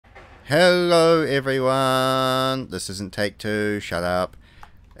Hello everyone, this isn't take two, shut up,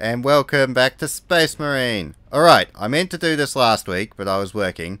 and welcome back to Space Marine. Alright, I meant to do this last week, but I was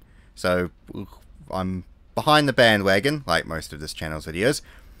working, so I'm behind the bandwagon, like most of this channel's videos,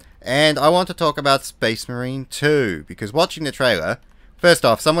 and I want to talk about Space Marine 2, because watching the trailer, first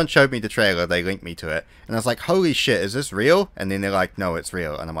off, someone showed me the trailer, they linked me to it, and I was like, holy shit, is this real? And then they're like, no, it's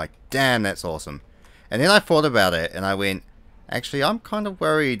real, and I'm like, damn, that's awesome. And then I thought about it, and I went, actually, I'm kind of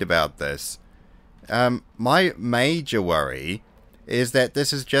worried about this. My major worry is that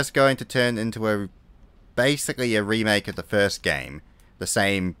this is just going to turn into basically a remake of the first game. The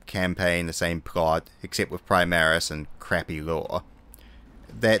same campaign, the same plot, except with Primaris and crappy lore.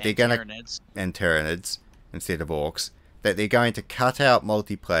 That they're gonna... And Tyranids, instead of Orcs. That they're going to cut out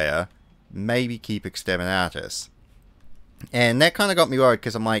multiplayer, maybe keep Exterminatus. And that kind of got me worried,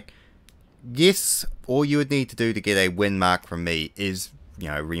 because I'm like, yes, all you would need to do to get a win mark from me is, you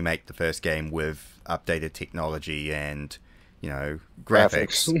know, remake the first game with updated technology and, you know,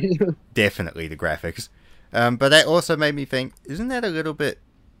 graphics. Definitely the graphics. But that also made me think, isn't that a little bit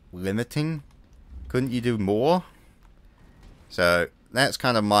limiting? Couldn't you do more? So, that's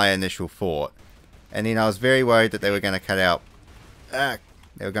kind of my initial thought. And then I was very worried that they were going to cut out...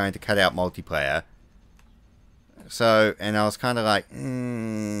 multiplayer. So, and I was kind of like,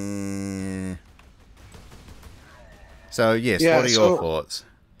 So, yes, what are your thoughts?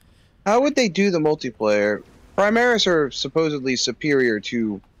 How would they do the multiplayer? Primaris are supposedly superior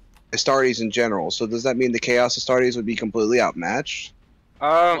to Astartes in general, so does that mean the Chaos Astartes would be completely outmatched?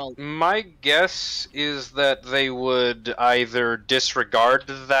 My guess is that they would either disregard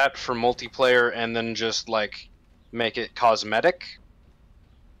that for multiplayer and then just, like, make it cosmetic.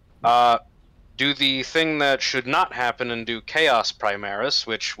 Do the thing that should not happen and do Chaos Primaris,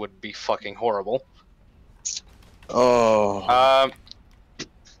 which would be fucking horrible. Oh.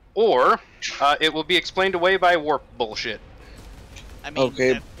 Or it will be explained away by warp bullshit. I mean,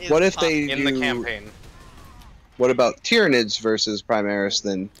 okay, what if they in the campaign? What about Tyranids versus Primaris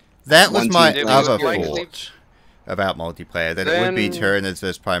then? That was my other thought about multiplayer, that it would be Tyranids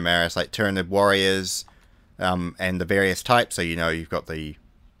versus Primaris, like Tyranid warriors, and the various types, so you know you've got the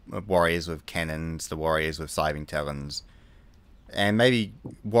warriors with cannons, the warriors with scything talons, and maybe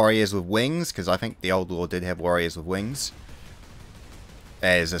warriors with wings, because I think the old lore did have warriors with wings.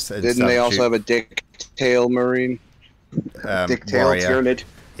 Didn't they also have a dick-tail marine? Dick-tail Tyranid?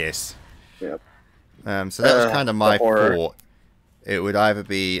 Yes. Yep. So that was kind of my thought. It would either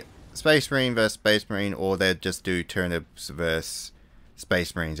be Space Marine versus Space Marine, or they'd just do Tyranids versus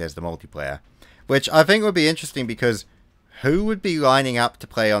Space Marines as the multiplayer. Which I think would be interesting, because who would be lining up to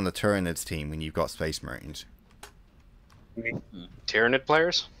play on the Tyranids team when you've got Space Marines? Tyranid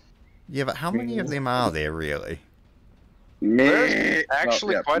players? Yeah, but how many of them are there, really? There's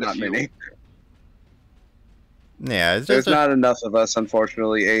actually quite a few. Many. Yeah, there's not enough of us,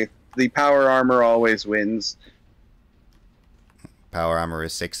 unfortunately. The power armor always wins. Power armor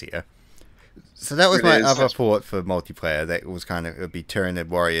is sexier. So that was my other thought for multiplayer. That was kind of, it would be Tyranid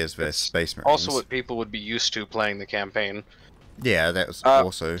warriors versus Space Marines. Also what people would be used to playing the campaign. Yeah, that was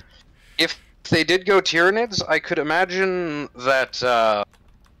also... If they did go Tyranids, I could imagine that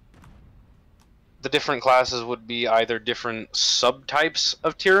the different classes would be either different subtypes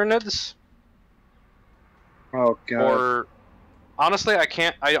of Tyranids. Oh, God. Or... Honestly,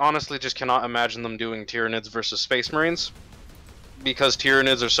 I honestly just cannot imagine them doing Tyranids versus Space Marines. Because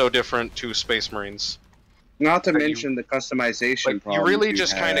Tyranids are so different to Space Marines. Not to mention the customization problem. You really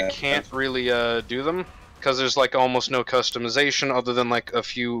just kind of can't really do them. Because there's like almost no customization other than like a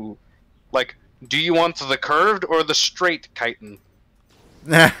few... Like, do you want the curved or the straight chitin?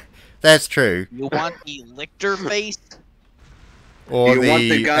 That's true. You want the lictor face? Or do you want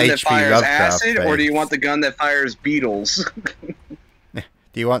the gun that fires Lovecraft acid, face? Or do you want the gun that fires beetles? Do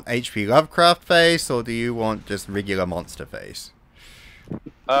you want HP Lovecraft face, or do you want just regular monster face?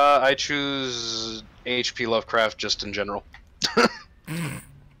 I choose HP Lovecraft just in general.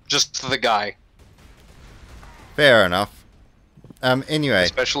 Just the guy. Fair enough. Anyway.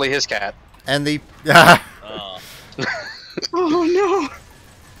 Especially his cat. And the... Oh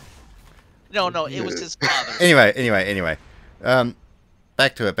no! No, it was his father. Anyway.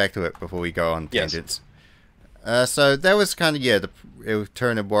 Back to it before we go on tangents. So that was kind of, it was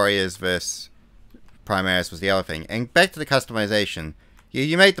Tyranid warriors versus Primaris was the other thing. And back to the customization.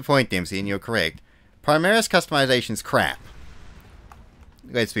 You made the point, Dempsey, and you're correct. Primaris customization's crap.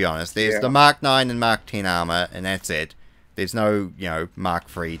 Let's be honest. There's the Mark 9 and Mark 10 armor, and that's it. There's no, Mark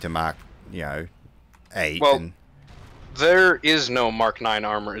 3 to Mark, 8. Well, there is no Mark 9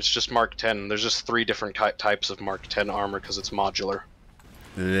 armor. It's just Mark 10. There's just 3 different types of Mark 10 armor because it's modular.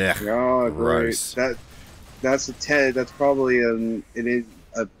 Ugh, Oh, gross. great. That's That's probably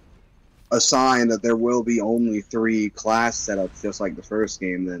a sign that there will be only 3 class setups, just like the first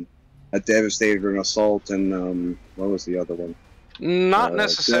game. Then a Devastator, an Assault, and what was the other one? Not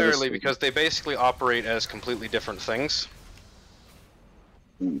necessarily, Devastator. because they basically operate as completely different things.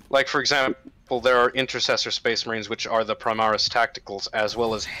 Hmm. Like, for example, there are Intercessor Space Marines, which are the Primaris Tacticals, as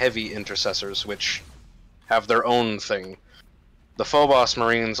well as Heavy Intercessors, which have their own thing. The Phobos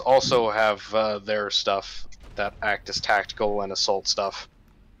Marines also have their stuff that act as tactical and assault stuff.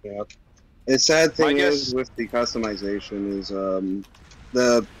 Yeah. The sad My thing guess- is with the customization is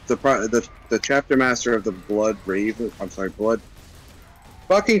the chapter master of the Blood Raven. I'm sorry, Blood.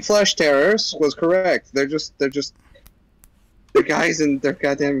 Fucking Flesh Terrors was correct. They're just the guys in their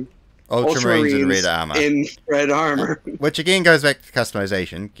goddamn Ultramarines in red Ultramarines armor. in red armor. Which again goes back to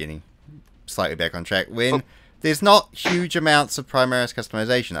customization, getting slightly back on track, when there's not huge amounts of Primaris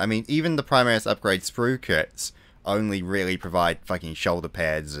customization. I mean, even the Primaris upgrade sprue kits only really provide fucking shoulder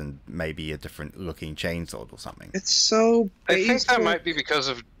pads and maybe a different looking chainsword or something. It's so I think that basic. might be because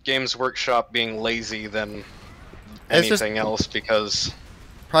of Games Workshop being lazy than It's just- anything else, because...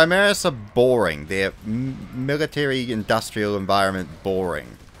 Primaris are boring. They're military industrial environment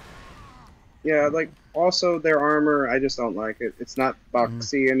boring. Yeah, like also their armor, I just don't like it. It's not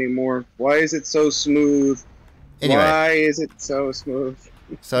boxy anymore. Why is it so smooth? Anyway. Why is it so smooth?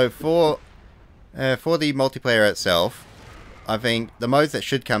 So for the multiplayer itself, I think the mode that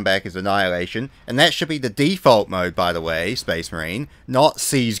should come back is Annihilation, and that should be the default mode, by the way, Space Marine, not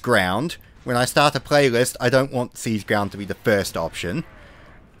Seize Ground. When I start a playlist, I don't want Seize Ground to be the first option.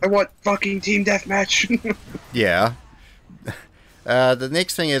 I want fucking team deathmatch. Yeah. The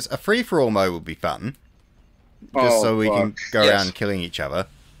next thing is a free-for-all mode would be fun, just so we can go Yes. around killing each other.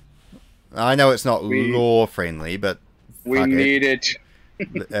 I know it's not lore-friendly, but We fuck it. need it.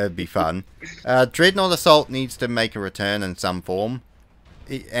 It'd be fun. Dreadnought Assault needs to make a return in some form.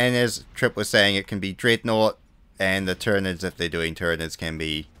 And as Trip was saying, it can be Dreadnought, and the Tyranids, if they're doing Tyranids, can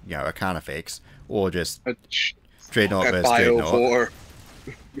be, you know, a Carnifex, or just Dreadnought A versus Dreadnought. Bio-4.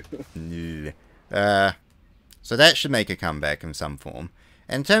 So that should make a comeback in some form.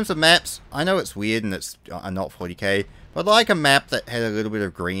 And in terms of maps, I know it's weird and it's not 40k, but I like a map that had a little bit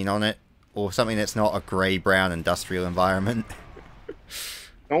of green on it, or something that's not a grey-brown industrial environment.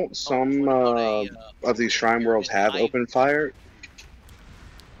 Don't some of these shrine worlds have open fire?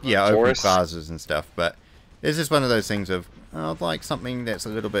 Yeah, open Forest. plazas and stuff, but it's just one of those things of, I'd like something that's a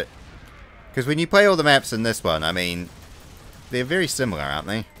little bit... Because when you play all the maps in this one, I mean, they're very similar, aren't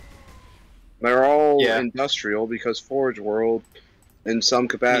they? They're all Yeah. industrial because Forge World, in some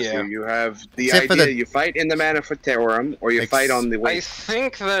capacity, Yeah. you have the Except for idea the- you fight in the Manifestarum or you fight on the I way.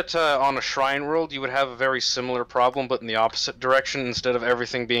 think that on a Shrine World you would have a very similar problem, but in the opposite direction. Instead of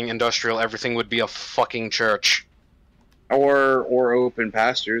everything being industrial, everything would be a fucking church. Or open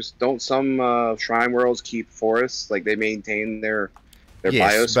pastures. Don't some shrine worlds keep forests? Like they maintain their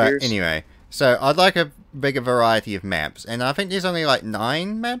Yes, biospheres? but anyway. So, I'd like a bigger variety of maps, and I think there's only like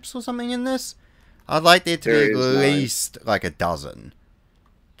 9 maps or something in this. I'd like there to There be at is 9. least like a dozen,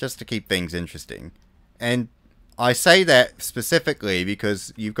 just to keep things interesting. And I say that specifically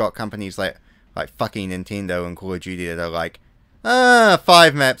because you've got companies like fucking Nintendo and Call of Duty that are like,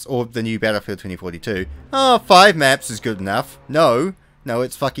 5 maps, or the new Battlefield 2042. 5 maps is good enough. No,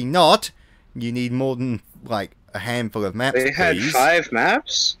 it's fucking not. You need more than like a handful of maps. They had please. 5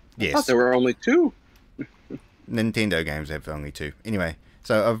 maps? I Yes. thought there were only 2. Nintendo games have only 2. Anyway,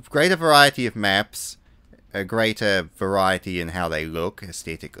 so a greater variety of maps, a greater variety in how they look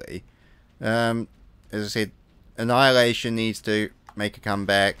aesthetically. As I said, Annihilation needs to make a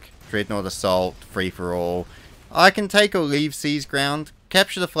comeback. Dreadnought Assault, free for all. I can take or leave Seize Ground.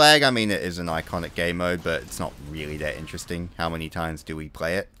 Capture the Flag, I mean, it is an iconic game mode, but it's not really that interesting. How many times do we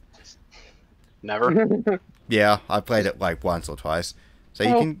play it? Never. Yeah, I played it like once or twice. So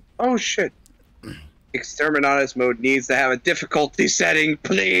you can... Oh shit. Exterminatus mode needs to have a difficulty setting,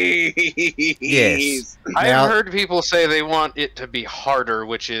 please. Yes. I've Now- heard people say they want it to be harder,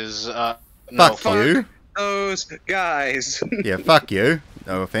 which is no Fuck fun. you. Those guys. Yeah, fuck you.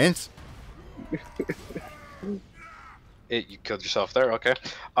 No offense. You killed yourself there. Okay.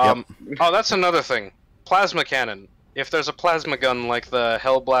 Oh, that's another thing. Plasma cannon. If there's a plasma gun like the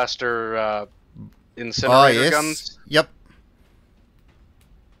Hellblaster incinerator guns, Yep.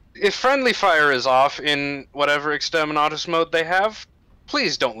 if friendly fire is off in whatever Exterminatus mode they have,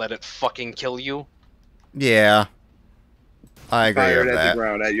 please don't let it fucking kill you. Yeah. I agree Fired with at that. the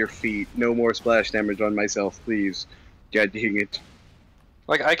ground at your feet. No more splash damage on myself, please. God dang it.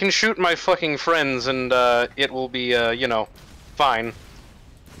 Like, I can shoot my fucking friends and it will be, you know, fine.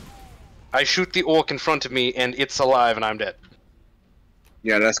 I shoot the orc in front of me, and it's alive, and I'm dead.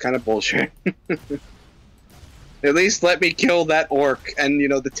 Yeah, that's kind of bullshit. At least let me kill that orc and, you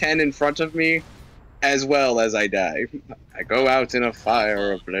know, the 10 in front of me, as well as I die. I go out in a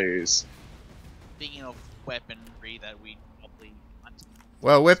fire ablaze. Speaking of weaponry that we probably want.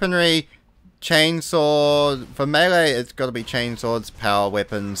 Well, weaponry, chainsaw. For melee, it's got to be chainswords, power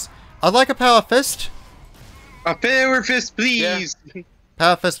weapons. I'd like a power fist. A power fist, please! Yeah.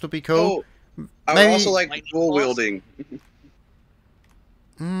 Power fist would be cool. Oh, I would Maybe- also like Lightning dual claws? wielding.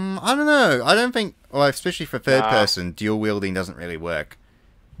 I don't know. I don't think, well, especially for third Nah. person, dual wielding doesn't really work.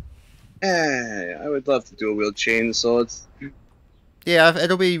 I would love to dual wield chainsaws. Yeah,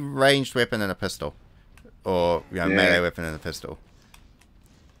 it'll be ranged weapon and a pistol. Or, you know, Yeah. melee weapon and a pistol.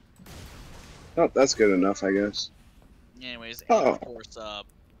 Oh, that's good enough, I guess. Anyways, and Oh. of course,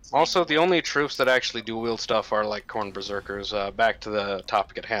 Also, the only troops that actually do wield stuff are like Corn Berserkers. Back to the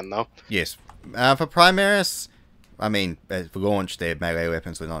topic at hand, though. Yes. For Primaris, I mean, for launch, their melee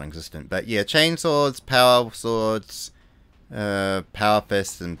weapons were non-existent. But yeah, chainswords, power swords, power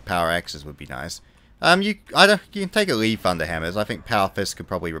fists, and power axes would be nice. You can take a leave Thunderhammers. I think power fists could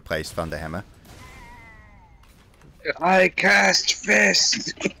probably replace Thunderhammer. I cast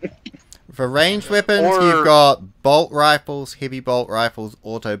fist! For ranged weapons, Or- you've got bolt rifles, heavy bolt rifles,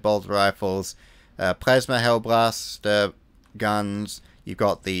 auto bolt rifles, plasma hellblast guns. You've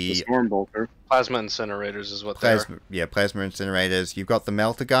got The the Stormbolter. Plasma incinerators is what they are. plasma incinerators. You've got the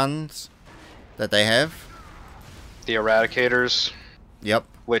melter guns that they have. The Eradicators, Yep.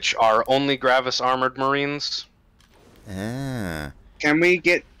 which are only Gravis armored Marines, Ah. Can we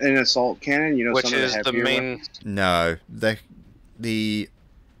get an assault cannon? You know, which some of is the heavier main. weapons? No, the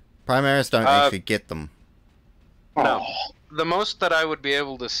Primaris don't Uh, actually get them. No. Oh, The most that I would be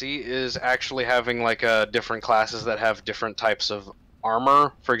able to see is actually having like different classes that have different types of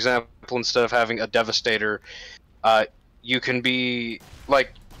armor. For example, instead of having a Devastator, you can be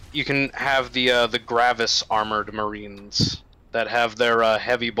like you can have the Gravis armored Marines that have their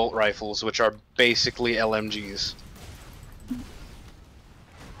heavy bolt rifles, which are basically LMGs.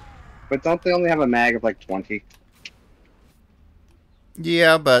 but don't they only have a mag of like 20?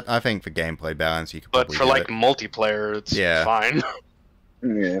 Yeah, but I think for gameplay balance, you could But probably for do like it. multiplayer, it's Yeah. fine.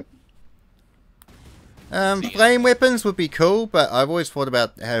 Yeah. Flame weapons would be cool, but I've always thought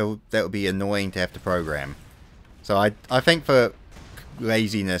about how that would be annoying to have to program. So I think for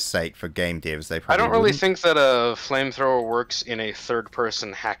laziness sake, for game devs, they I probably don't really wouldn't. think that a flamethrower works in a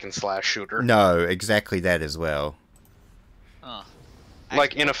third-person hack and slash shooter. No, exactly that as well. huh.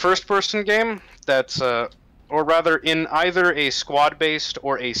 Like in a first-person game, that's or rather in either a squad-based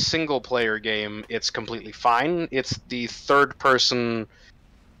or a single-player game, it's completely fine. It's the third-person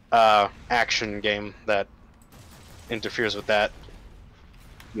action game that interferes with that.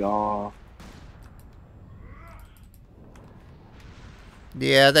 Yeah.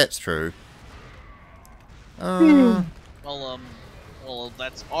 Yeah, that's true. Well,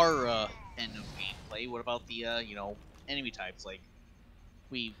 that's our end of gameplay. What about the enemy types? Like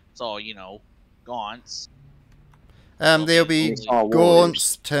we saw, gaunts. There'll be Oh,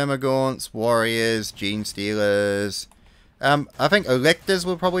 Gaunts, Termagaunts, Warriors, Gene Stealers. I think Electors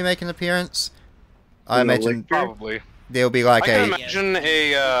will probably make an appearance. I An imagine Elector? Probably. there'll be like I can a imagine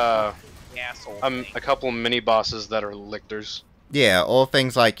Asshole. a couple mini-bosses that are lictors. yeah, or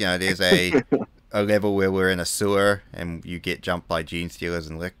things like there's a level where we're in a sewer and you get jumped by Gene Stealers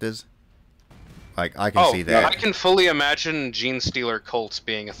and Lictors. Like I can see that. I can fully imagine Gene Stealer cults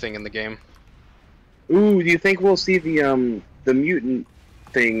being a thing in the game. Ooh, do you think we'll see the mutant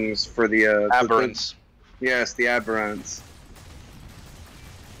things for the Aberrants. Yes, the aberrants.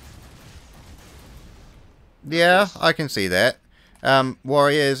 Yeah, I can see that.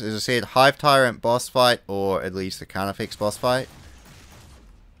 Warriors, as I said, Hive Tyrant boss fight, or at least the Carnifex boss fight.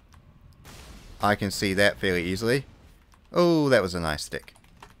 I can see that fairly easily. Oh, that was a nice stick.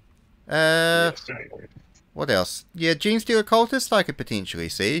 What else? Yeah, Gene Stealer Cultist I could potentially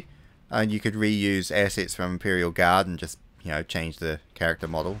see. And you could reuse assets from Imperial Guard and just, change the character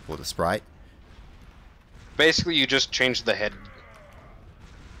model or the sprite. Basically, you just change the head.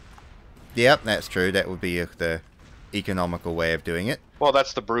 Yep, that's true. That would be the economical way of doing it. Well,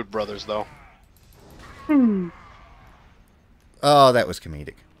 that's the Brood Brothers, though. Oh, that was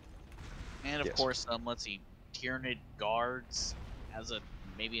comedic. And of Yes. course, let's see, Tyranid guards as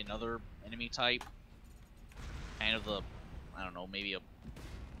maybe another enemy type. Kind of I don't know, maybe a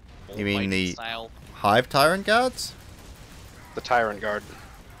You mean bullfighting the- style. Hive Tyrant Guards? The Tyrant Guard.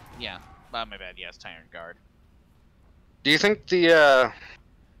 Yeah, my bad. Yes, Tyrant guard. Do you think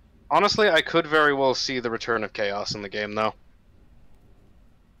honestly, I could very well see the return of Chaos in the game, though.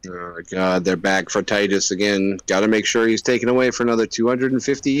 Oh god, they're back for Titus again. Gotta make sure he's taken away for another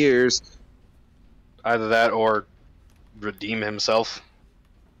 250 years. Either that or redeem himself.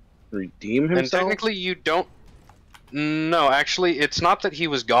 Redeem And himself? technically, you don't. No, actually, it's not that he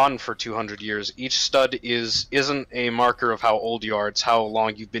was gone for 200 years. Each stud isn't a marker of how old you are. It's how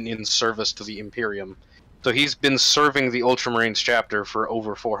long you've been in service to the Imperium. So he's been serving the Ultramarines chapter for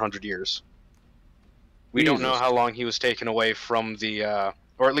over 400 years. We don't know Jesus. how long he was taken away from the,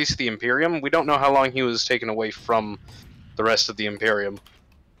 or at least the Imperium. We don't know how long he was taken away from the rest of the Imperium.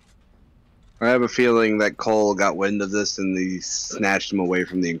 I have a feeling that Cole got wind of this and he snatched him away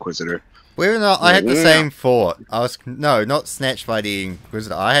from the Inquisitor. Believe it or not, I had the Yeah. same thought. No, not snatched by the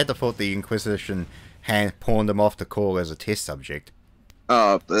Inquisitor. I had the thought the Inquisition had pawned him off to Cole as a test subject.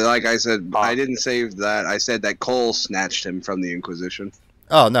 Like I said, I didn't say that. I said that Cole snatched him from the Inquisition.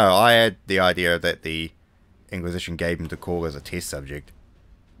 Oh no, I had the idea that the Inquisition gave him to Cole as a test subject.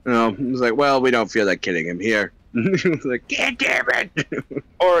 No, it was like, well, we don't feel like killing him here. Like, God damn it!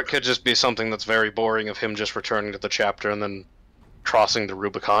 Or it could just be something that's very boring of him just returning to the chapter and then crossing the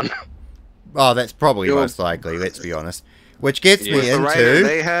Rubicon. Oh, that's probably Yo. most likely, let's be honest. Which gets Yeah. me With the writer into...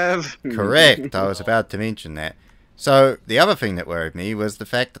 they have. Correct, I was about to mention that. So, the other thing that worried me was the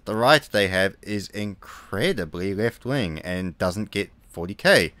fact that the writer they have is incredibly left-wing and doesn't get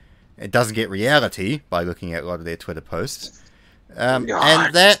 40k. It doesn't get reality by looking at a lot of their Twitter posts. God.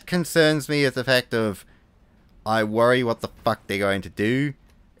 And that concerns me as the fact of I worry what the fuck they're going to do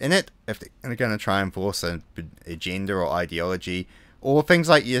in it. If they're going to try and force an agenda or ideology, or things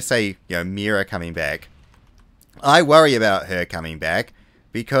like, you say, Mira coming back. I worry about her coming back,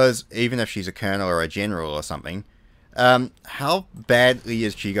 because even if she's a colonel or a general or something, how badly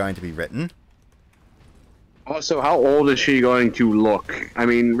is she going to be written? Also, how old is she going to look? I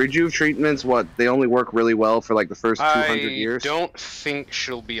mean, rejuve treatments, they only work really well for like the first 200 years? I don't think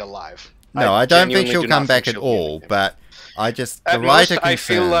she'll be alive. No, I don't think genuinely she'll do come not back think at she'll be all, in the game. but I just... The At writer most, I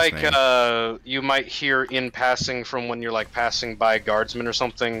feel concerns like me. you might hear in passing from when you're like passing by guardsmen or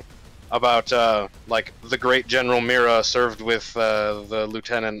something about like the great General Mira served with the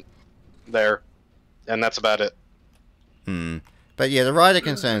lieutenant there, and that's about it. But yeah, the writer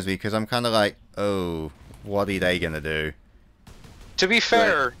concerns me, because I'm kind of like, oh, what are they going to do? To be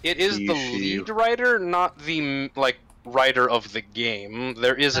fair, it is the She- lead writer, not the writer of the game.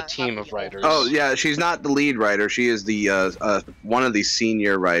 There is a team of writers. Oh yeah, she's not the lead writer. She is the one of the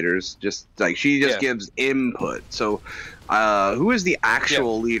senior writers. Just like she just Yeah. gives input. So, who is the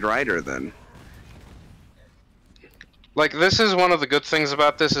actual lead writer then? Like, this is one of the good things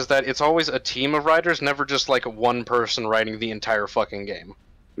about this, is that it's always a team of writers, never just like one person writing the entire fucking game.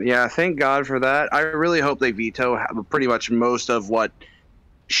 Yeah, thank God for that. I really hope they veto pretty much most of what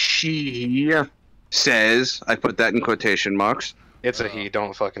she says. I put that in quotation marks. It's a he,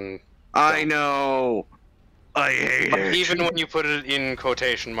 don't fucking... I know. I hate it. Even when you put it in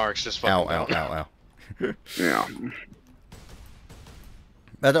quotation marks, just fucking Ow, ow, don't. ow, ow. Yeah.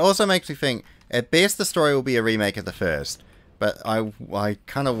 But it also makes me think, at best the story will be a remake of the first, but I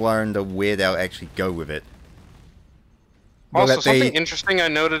kind of wonder where they'll actually go with it. Will Also, it be- something interesting I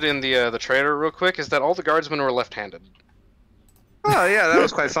noted in the trailer real quick is that all the guardsmen were left-handed. Oh yeah, that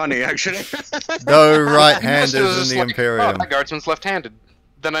was quite funny actually. No It was right-handers just in the like, Imperium. Oh, that guardsman's left-handed.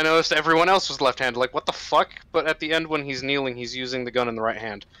 Then I noticed everyone else was left-handed. Like, what the fuck? But at the end, when he's kneeling, he's using the gun in the right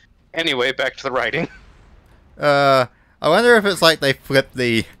hand. Anyway, back to the writing. I wonder if it's like they flipped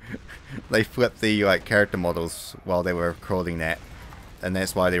the like character models while they were recording that, and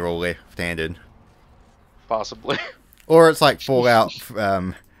that's why they're all left-handed. Possibly. Or it's like Fallout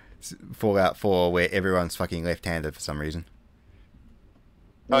 4, where everyone's fucking left-handed for some reason.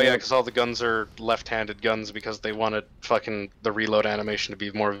 Oh yeah, because all the guns are left-handed guns because they wanted fucking the reload animation to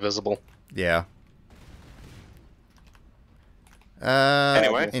be more visible. Yeah.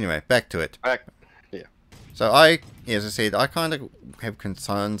 Anyway, back to it. Yeah. So as I said, I kind of have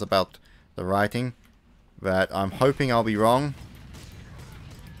concerns about the writing, but I'm hoping I'll be wrong.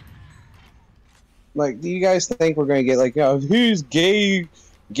 Like, do you guys think we're gonna get like, who's gay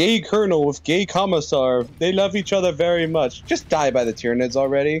colonel with gay commissar? They love each other very much. Just die by the Tyranids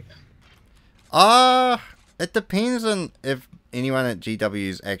already. It depends on if anyone at GW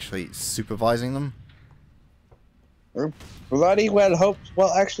is actually supervising them. Bloody well hoped.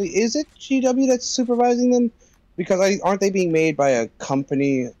 Well, actually, is it GW that's supervising them? Because aren't they being made by a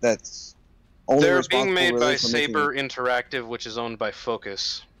company that's only They're responsible being made really by for making- Saber Interactive, which is owned by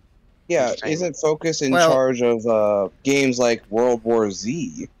Focus. Yeah, Entertainment. isn't Focus in Well- charge of games like World War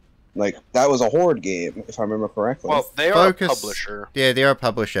Z? Like, that was a Horde game, if I remember correctly. Well, they are Focus- a publisher. Yeah, they're a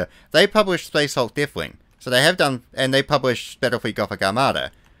publisher. They publish Space Hulk Deathwing, so they have done, and they publish Battlefleet Gothic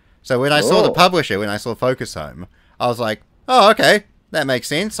Armada. So when I saw the Oh. publisher, when I saw Focus Home, I was like, oh, okay, that makes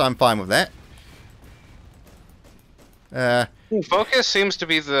sense. I'm fine with that. Focus seems to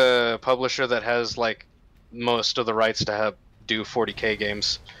be the publisher that has like most of the rights to do 40K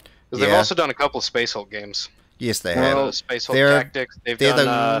games. 'Cause they've Yeah. also done a couple of Space Hulk games. Yes, they have. Well, Space Hulk they're- Tactics. They've They're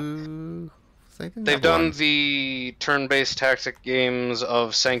done. They've done one. the turn-based tactic games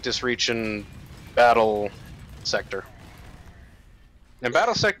of Sanctus Reach and Battle Sector. And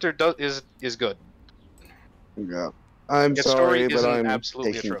Battle Sector is good. Yeah. I'm Its sorry, story but isn't I'm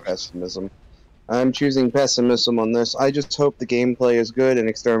absolutely taking atrocious. pessimism. I'm choosing pessimism on this. I just hope the gameplay is good and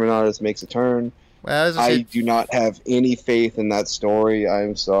Exterminatus makes a turn. Well, as I I said, do not have any faith in that story.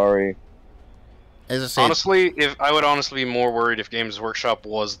 I'm sorry. as I said, Honestly, I would honestly be more worried if Games Workshop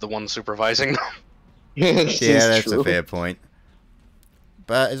was the one supervising them. This yeah, is that's true. a fair point.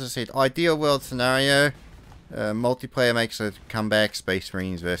 But as I said, ideal world scenario, multiplayer makes a comeback. Space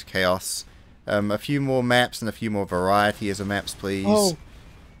Marines versus Chaos. A few more maps and a few more variety as of maps, please. Oh,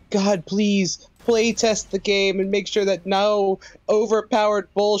 God, please play test the game and make sure that no overpowered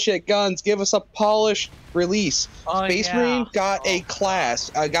bullshit guns give us a polished release. Oh, Space yeah. Marine got a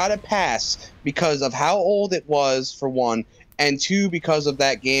got a pass because of how old it was, for one, and two, because of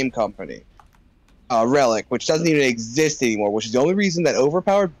that game company. Relic, which doesn't even exist anymore, which is the only reason that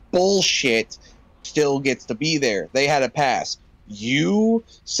overpowered bullshit still gets to be there. They had a pass. You,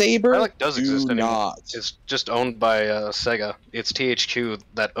 Saber, Relic does do exist anymore. not. It's just owned by Sega. It's THQ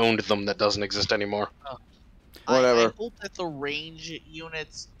that owned them that doesn't exist anymore. I Whatever. hope that the range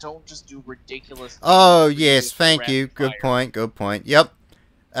units don't just do ridiculous. Oh, things yes, with thank rapid you. Good fire. point, good point. Yep.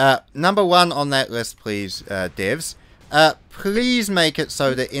 Number one on that list, please, devs. Please make it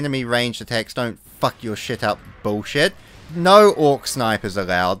so that enemy ranged attacks don't fuck your shit up bullshit. No orc snipers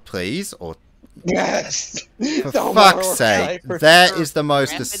allowed, please. Or, Yes. for No more fuck's orc sake, snipers. that is the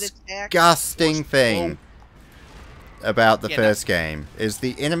most Rapid attacks disgusting or thing about the Yeah, no. first game. Is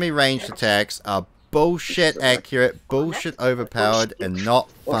the enemy ranged attacks are bullshit accurate, bullshit overpowered, and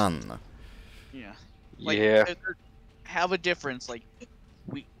not fun. Yeah. Like, Yeah. have a difference. Like,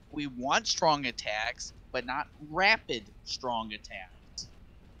 we want strong attacks, but not rapid strong attacks.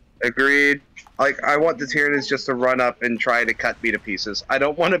 Agreed. Like, I want the Tyranids just to run up and try to cut me to pieces. I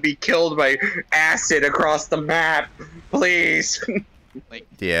don't want to be killed by acid across the map. Please. Like,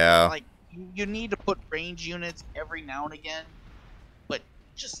 Yeah. like you need to put range units every now and again, but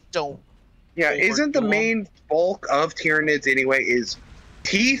just don't. Yeah, Overkill isn't the 'em. main bulk of Tyranids anyway is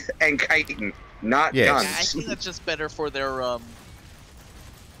teeth and chitin, not Yes. Yeah, I guns? think that's just better for their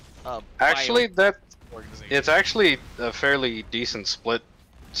Actually, bio organization. it's actually a fairly decent split,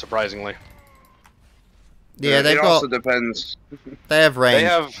 surprisingly. Yeah, they've it got. also depends. They have range. They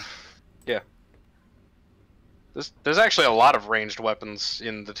have, yeah. There's actually a lot of ranged weapons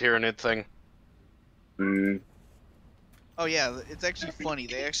in the Tyranid thing. Mm. Oh yeah, it's actually funny.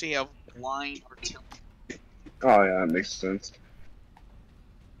 They actually have line artillery. Oh yeah, that makes sense.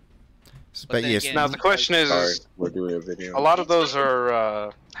 But then yes, again- Now the question is, Sorry, we're doing a video. a lot of those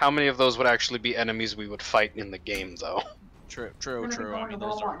are, how many of those would actually be enemies we would fight in the game, though? True. I'm gonna I go in mean, a little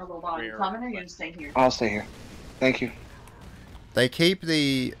those while, are in a little while. You rare, coming or you but- gonna stay here? I'll stay here. Thank you. they keep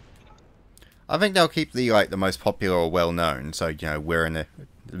the. I think they'll keep the like the most popular or well known. So we're in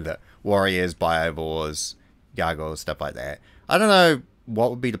the warriors, biovores, gargoyles, stuff like that. I don't know what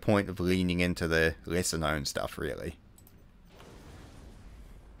would be the point of leaning into the lesser known stuff. Really,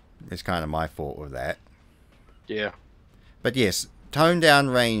 it's kind of my fault with that. Yeah. But yes, tone down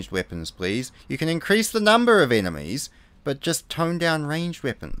ranged weapons, please. You can increase the number of enemies, but just tone down ranged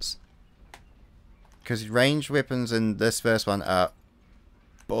weapons. Because ranged weapons in this first one are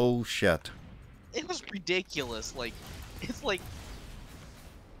bullshit. It was ridiculous. Like, it's like,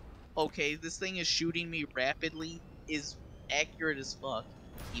 okay, this thing is shooting me rapidly, is accurate as fuck,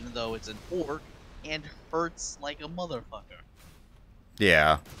 even though it's an orc, and hurts like a motherfucker.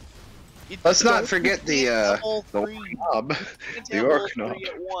 Yeah. Let's not Don't- forget you can't have all the three. knob. You can't the have all orc three knob.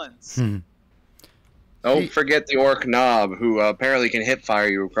 at once. Don't forget the orc knob, who apparently can hip fire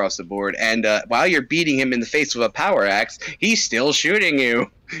you across the board. And while you're beating him in the face with a power axe, he's still shooting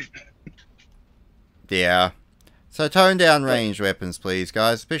you. Yeah. So tone down ranged weapons, please,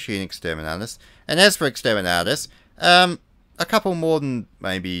 guys, especially in Exterminatus. And as for Exterminatus, a couple more than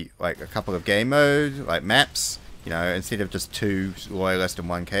maybe like a couple of game modes, like maps. Instead of just 2 Loyalist and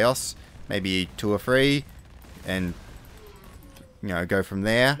 1 Chaos, maybe 2 or 3, and go from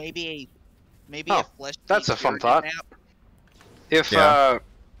there. Maybe a Oh, flesh. that's a fun Tyranid thought. map.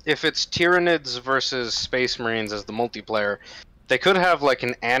 If it's Tyranids versus Space Marines as the multiplayer, they could have like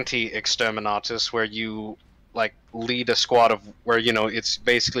an anti-Exterminatus where you like lead a squad of where it's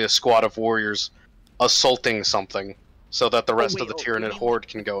basically a squad of warriors assaulting something, so that the rest of the Tyranid horde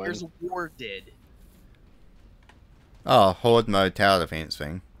can go in. There's a war did. Oh, horde mode tower defense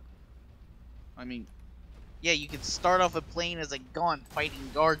thing. I mean, yeah, you could start off a plane as a gun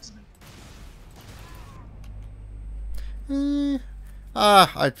fighting guardsmen.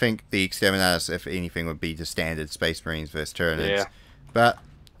 I think the Exterminators, if anything, would be the standard Space Marines versus Tyranids. Yeah. But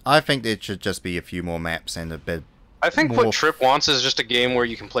I think it should just be a few more maps and a bit. I think more... what Trip wants is just a game where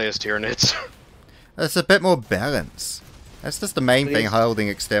you can play as Tyranids. It's a bit more balance. That's just the main thing holding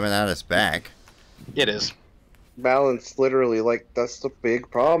Exterminators back. It is. Balance, literally, like, that's the big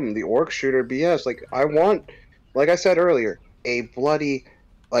problem. The orc shooter BS. Like, I want, like I said earlier, a bloody,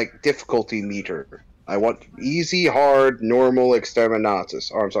 like, difficulty meter. I want easy, hard, normal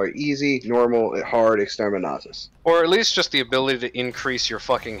Exterminatus. Or, I'm sorry, easy, normal, hard Exterminatus. Or at least just the ability to increase your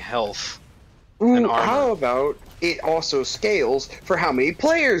fucking health. Ooh, and armor. how about it also scales for how many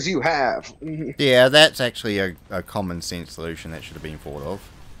players you have? Yeah, that's actually a common sense solution that should have been thought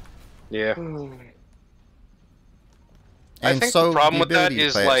of. Yeah. And I think so the problem with that ability to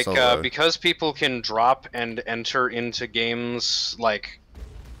is, play it like, solo. because people can drop and enter into games, like,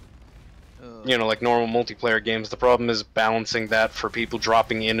 like normal multiplayer games, the problem is balancing that for people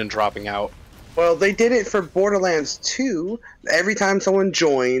dropping in and dropping out. Well, they did it for Borderlands 2. Every time someone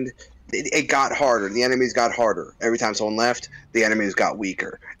joined, it got harder. The enemies got harder. Every time someone left, the enemies got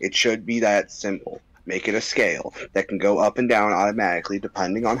weaker. It should be that simple. Make it a scale that can go up and down automatically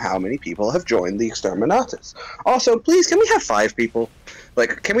depending on how many people have joined the Exterminatus. Also, please, can we have 5 people?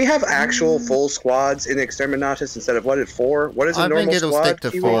 Like, can we have actual full squads in Exterminatus instead of, 4? What is a normal squad? I think it'll stick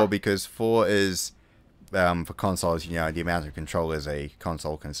to Kiwi? 4 because 4 is, for consoles, the amount of controllers a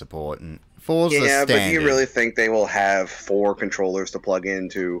console can support, and 4's the standard. Yeah, but do you really think they will have 4 controllers to plug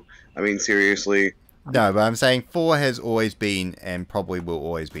into? I mean, seriously? No, but I'm saying 4 has always been, and probably will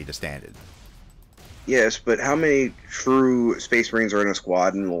always be, the standard. Yes, but how many true Space Marines are in a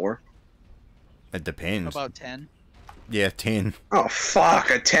squad in lore? It depends. About 10. Yeah, 10. Oh, fuck,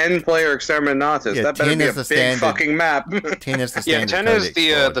 a 10-player Exterminatus. Yeah, That better 10 be a is the big standard. fucking map. 10 is the Yeah, standard. 10 is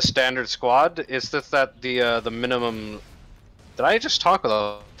Codex the standard squad. It's just that the minimum... Did I just talk with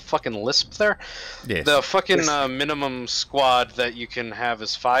a fucking lisp there? Yes. The fucking minimum squad that you can have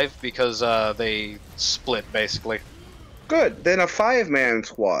is 5 because they split, basically. Good, then a 5-man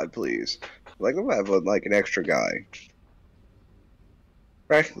squad, please. Like, we'll have, like, an extra guy.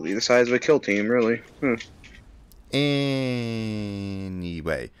 Practically the size of a kill team, really. Anyway,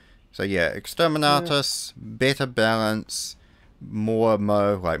 so yeah, Exterminatus, better balance, more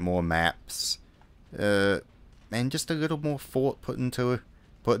maps, and just a little more thought put into it.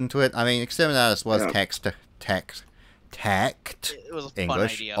 I mean, Exterminatus was tacked It was a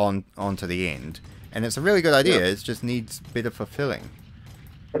English fun idea. onto the end, and it's a really good idea. It just needs a bit of fulfilling.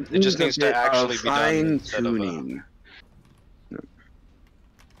 It just needs to actually be done. Fine-tuning.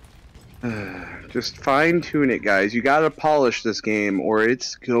 Just fine-tune it, guys. You gotta polish this game, or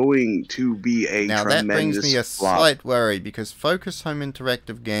it's going to be a Now that tremendous brings me a flop. slight worry, because Focus Home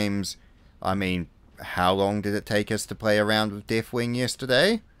Interactive Games, I mean, how long did it take us to play around with Deathwing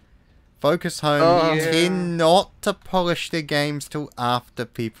yesterday? Focus Home tend not to polish their games till after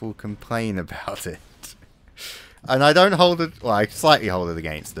people complain about it. And I don't hold it, well, I slightly hold it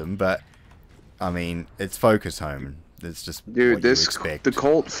against them, but, I mean, it's Focus Home. It's just Dude, what you expect. the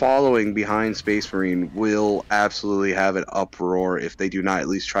cult following behind Space Marine will absolutely have an uproar if they do not at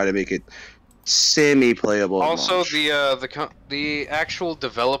least try to make it semi-playable. Also, the actual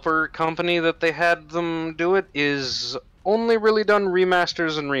developer company that they had them do it is only really done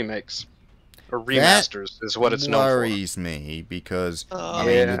remasters and remakes. Or remasters is what it's known for. That worries me, because, I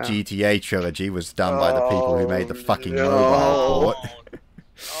mean, the GTA trilogy was done by the people who made the fucking mobile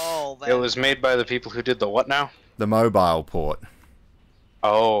port. It was made by the people who did the what now? The mobile port.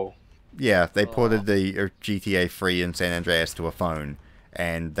 Oh. Yeah, they ported the GTA 3 and San Andreas to a phone,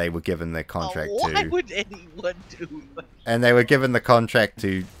 and they were given the contract to... Why would anyone do that? And they were given the contract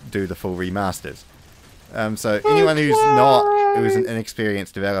to do the full remasters. So anyone who's an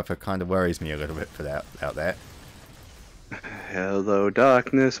inexperienced developer kind of worries me a little bit about that. Hello,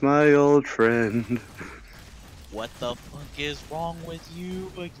 darkness, my old friend. What the fuck is wrong with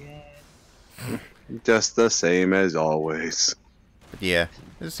you again? Just the same as always. But yeah,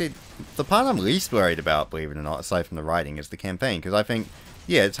 see, the part I'm least worried about, believe it or not, aside from the writing, is the campaign, because I think,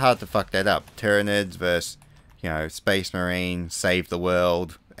 yeah, it's hard to fuck that up. Tyranids versus, Space Marine, Save the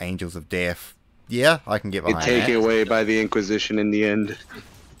World, Angels of Death. Yeah, I can get behind Take that. it away by the Inquisition in the end.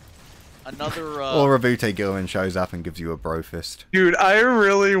 Or Ravute Gilliman shows up and gives you a bro fist. Dude, I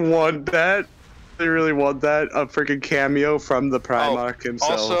really want that. really want that? A freaking cameo from the Primarch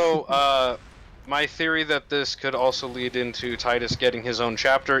himself. Also, my theory that this could also lead into Titus getting his own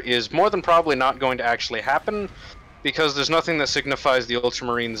chapter is more than probably not going to actually happen, because there's nothing that signifies the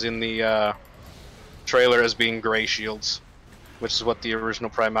Ultramarines in the trailer as being gray shields, which is what the original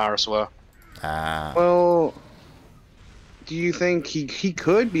Primaris were. Well, do you think he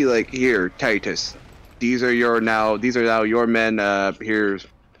could be like, here, Titus, these are now your men. Here's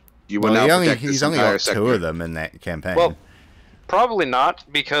you will now protect this he's only entire got sector. 2 of them in that campaign. Well, probably not,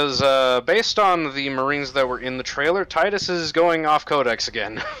 because based on the Marines that were in the trailer, Titus is going off Codex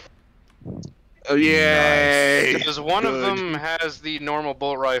again. Oh yay! Because one of them has the normal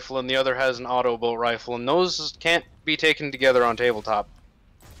bolt rifle and the other has an auto bolt rifle, and those can't be taken together on tabletop.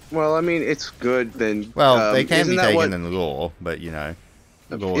 Well, I mean, it's good then. Well, they can isn't be that taken what- in lore, but you know.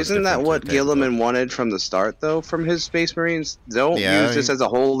 the lore is Isn't that different what to tabletop. Gilliman wanted from the start, though, from his Space Marines? Don't Yeah, use this as a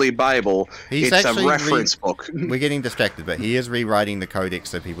holy Bible. He's It's a actually reference book. We're getting distracted, but he is rewriting the codex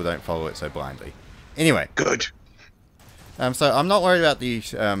so people don't follow it so blindly. Anyway, Good. so I'm not worried about the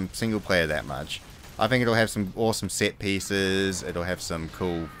single player that much. I think it'll have some awesome set pieces. It'll have some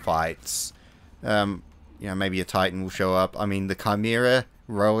cool fights. You know, maybe a Titan will show up. I mean, the Chimera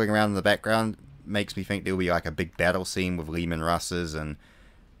rolling around in the background makes me think there'll be like a big battle scene with Lehman Russes and,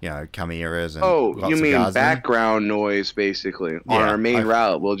 you know, Chimeras and Oh, lots you of mean Guardsmen. background noise, basically. On Yeah, our main I-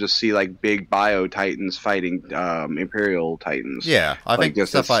 route, we'll just see, like, big Bio Titans fighting Imperial Titans. Yeah, I Like, think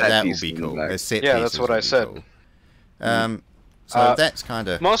just stuff a like set that will piece be in the cool. back. As set Yeah, that's pieces what will I be said. Cool. So that's kind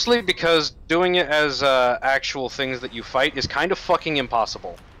of... Mostly because doing it as actual things that you fight is kind of fucking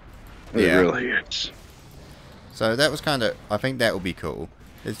impossible. It Yeah. really is. So that was kind of... I think that will be cool.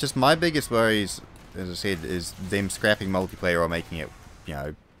 It's just my biggest worries, as I said, is them scrapping multiplayer or making it, you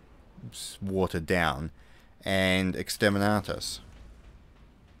know, watered down. And Exterminatus.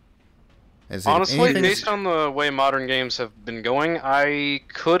 Is there Honestly, anything- based on the way modern games have been going, I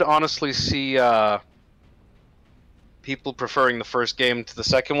could honestly see people preferring the first game to the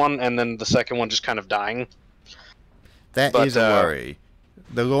second one, and then the second one just kind of dying. That But, is a worry.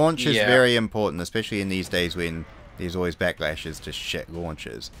 The launch is yeah. very important, especially in these days when there's always backlashes to shit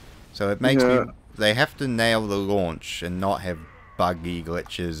launches. So it makes me... They have to nail the launch and not have buggy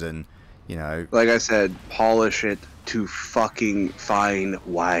glitches and, you know... Like I said, polish it to fucking fine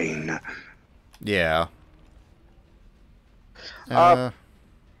wine. Yeah.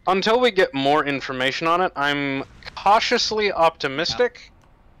 Until we get more information on it, I'm cautiously optimistic,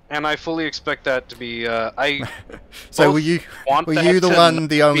 and I fully expect that to be. So both were you want were that you the to one,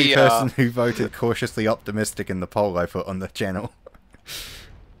 the only be, person who voted cautiously optimistic in the poll I put on the channel?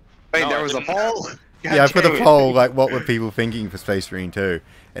 Wait, No, there I was a didn't. poll? Yeah, I put a God damn it. poll, like, what were people thinking for Space Marine 2?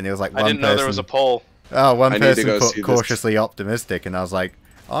 And there was like I one didn't person... know there was a poll. Oh, one I need to person go put see this. cautiously optimistic, and I was like,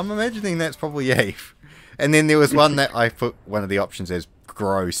 I'm imagining that's probably Yave. And then there was one that I put one of the options as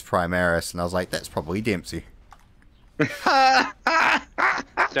gross Primaris, and I was like, that's probably Dempsey.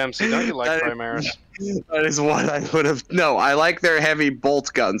 Dempsey, don't you like That- Primaris? That is what I would have. No, I like their heavy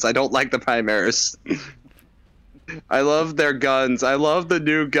bolt guns. I don't like the Primaris. I love their guns. I love the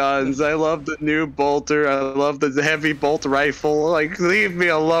new guns. I love the new bolter. I love the heavy bolt rifle. Like, leave me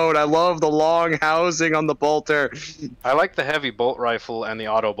alone. I love the long housing on the bolter. I like the heavy bolt rifle and the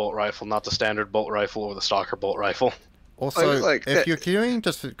auto bolt rifle, not the standard bolt rifle or the stalker bolt rifle. Also, like if that- you're doing,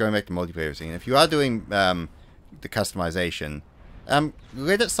 just going back to multiplayer scene, if you are doing the customization,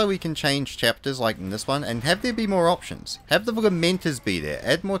 let it so we can change chapters like in this one, and have there be more options. Have the Lamenters be there.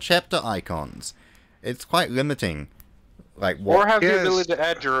 Add more chapter icons. It's quite limiting. Like what? Or have Yes. the ability to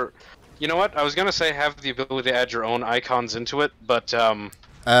add your... You know what? I was gonna say have the ability to add your own icons into it, but no.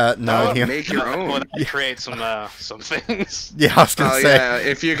 Oh, yeah, make your well, own. that create some things. yeah, I was gonna Oh say. yeah,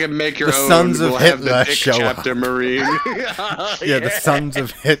 if you can make your The own, Sons of we'll have the Hitler Dick show up. chapter marine. Yeah, the Sons of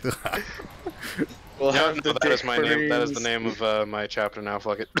Hitler. We'll No, have no, the that is Dick my name. That is the Marines. name of my chapter now.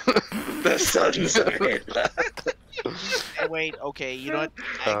 Fuck it. The Sons of Hitler. Hey, wait, okay, you know what?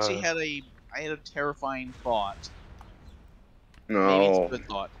 I actually I had a terrifying thought. Maybe it's a No. good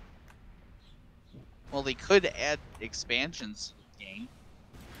thought. Well, they could add expansions to the game.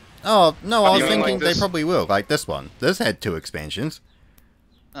 Oh no, I What do was you mean, thinking like they this? probably will. Like this one. This had 2 expansions.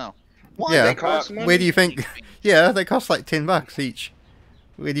 Oh. Why? Yeah. They cost money? Where do you think? Yeah, they cost like $10 each.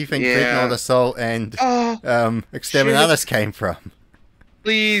 Where do you think Yeah. Dreadnought Assault and Oh, Exterminatus came from?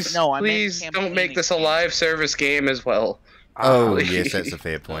 please, No, I meant please campaign don't make this a expansion. live service game as well. Oh please. yes, that's a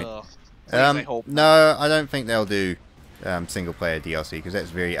fair point. Please, I hope. No, I don't think they'll do single player DLC because that's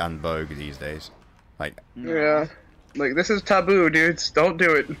very unvogue these days. Like, Yeah. Like, this is taboo, dudes. Don't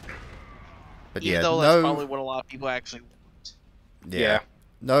do it. but Even yeah, though that's no, probably what a lot of people actually want. yeah, Yeah.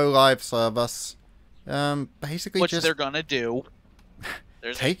 no live service. Basically Which just they're gonna do.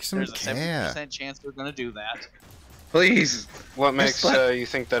 take some there's a care. 70% chance they're gonna do that. Please. What makes let- you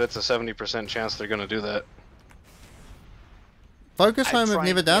think that it's a 70% chance they're going to do that? Focus I Home have try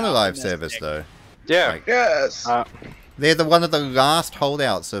never and be done a live optimistic. service though. Yeah. Like, Yes. they're one of the last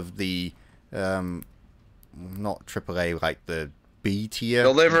holdouts of the not AAA, like the B tier.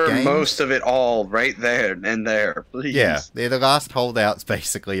 Deliver games. most of it all right there and there, please. Yeah, they're the last holdouts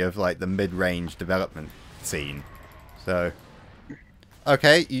basically of like the mid-range development scene. So,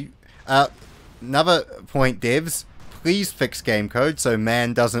 okay, another point, devs. Please fix game code so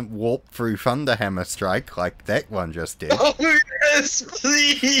man doesn't warp through Thunderhammer Strike like that one just did. Oh yes,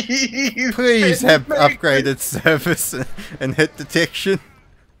 please. Please have upgraded service and hit detection.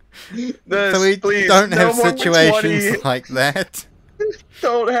 Yes, So we please. don't No have more situations 20. like that.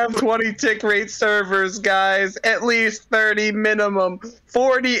 Don't have 20 tick rate servers, guys. At least 30 minimum.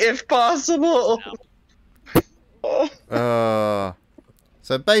 40 if possible. Oh.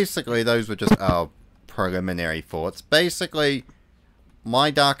 So basically, those were just our preliminary thoughts. Basically,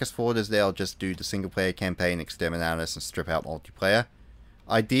 my darkest thought is they'll just do the single-player campaign, Exterminatus, and strip out multiplayer.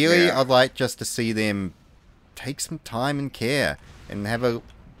 Ideally, Yeah. I'd like just to see them take some time and care and have a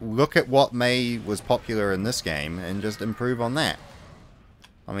look at what was popular in this game and just improve on that.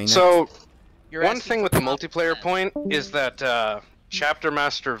 I mean, So, You're one asking thing for with the common multiplayer sense. point is that Chapter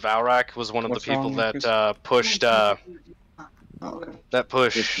Master Valrak was one of What's the people wrong, Lucas? that pushed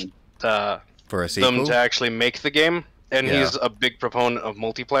for a sequel, them to actually make the game, and Yeah. he's a big proponent of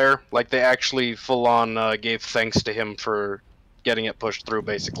multiplayer. Like, they actually full-on gave thanks to him for getting it pushed through,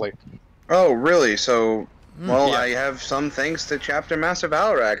 basically. Oh, really? So, well, Yeah. I have some thanks to Chapter Master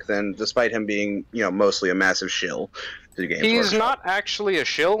Valrak then, despite him being, mostly a massive shill to the game. He's not actually a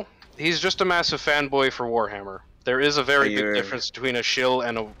shill. He's just a massive fanboy for Warhammer. There is a very big difference between a shill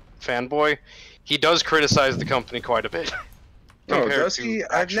and a fanboy. He does criticize the company quite a bit. Oh, compared does to he?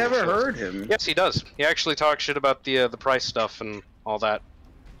 I've actual never shills. heard him. Yes, he does. He actually talks shit about the price stuff and all that.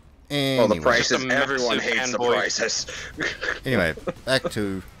 Well, the anyway, prices, Just a everyone massive hates the fanboy. prices. anyway, back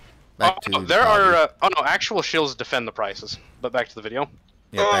to Oh, the there party. are no actual shills defend the prices. But back to the video.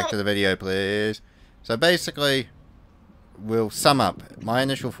 Yeah, back to the video, please. So basically, we'll sum up. My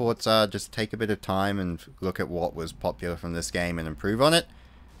initial thoughts are just take a bit of time and look at what was popular from this game and improve on it.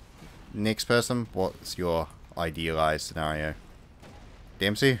 Next person, what's your idealized scenario?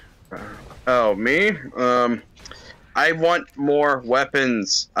 DMC? Oh, me? I want more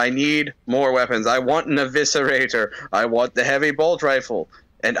weapons. I need more weapons. I want an eviscerator. I want the heavy bolt rifle.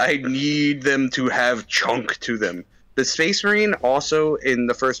 And I need them to have chunk to them. The Space Marine, also in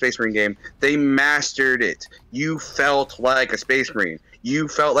the first Space Marine game, they mastered it. You felt like a Space Marine. You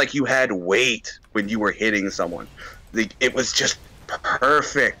felt like you had weight when you were hitting someone. It was just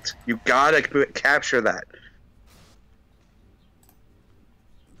perfect. You gotta capture that.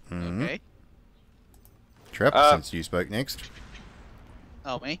 Mm-hmm. Okay. Trip, since you spoke next.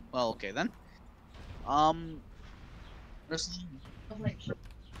 Oh, me? Well, okay then. There's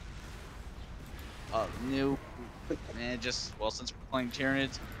new, and just since we're playing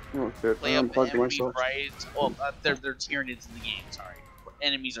Tyranids, play up enemy varieties. Well, they're Tyranids in the game. Sorry,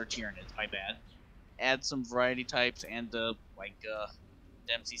 enemies are Tyranids. My bad. Add some variety types and like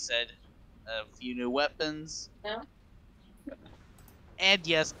Dempsey said, a few new weapons. Yeah. And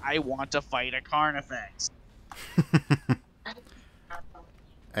yes, I want to fight a Carnifex.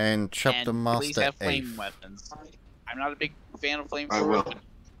 And Chapter And please Master have flame Ace. weapons. I'm not a big fan of flame. I will. But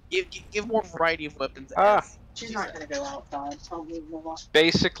give more variety of weapons. She's not gonna go outside. So we will watch.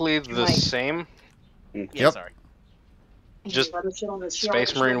 Basically the Right. same. Yeah, Yep. sorry. Just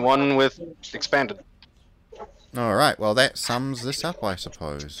Space Marine 1 with expanded. Alright, well that sums this up, I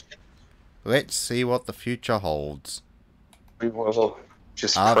suppose. Let's see what the future holds. We will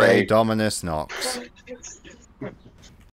just Are pray. they Dominus Nox?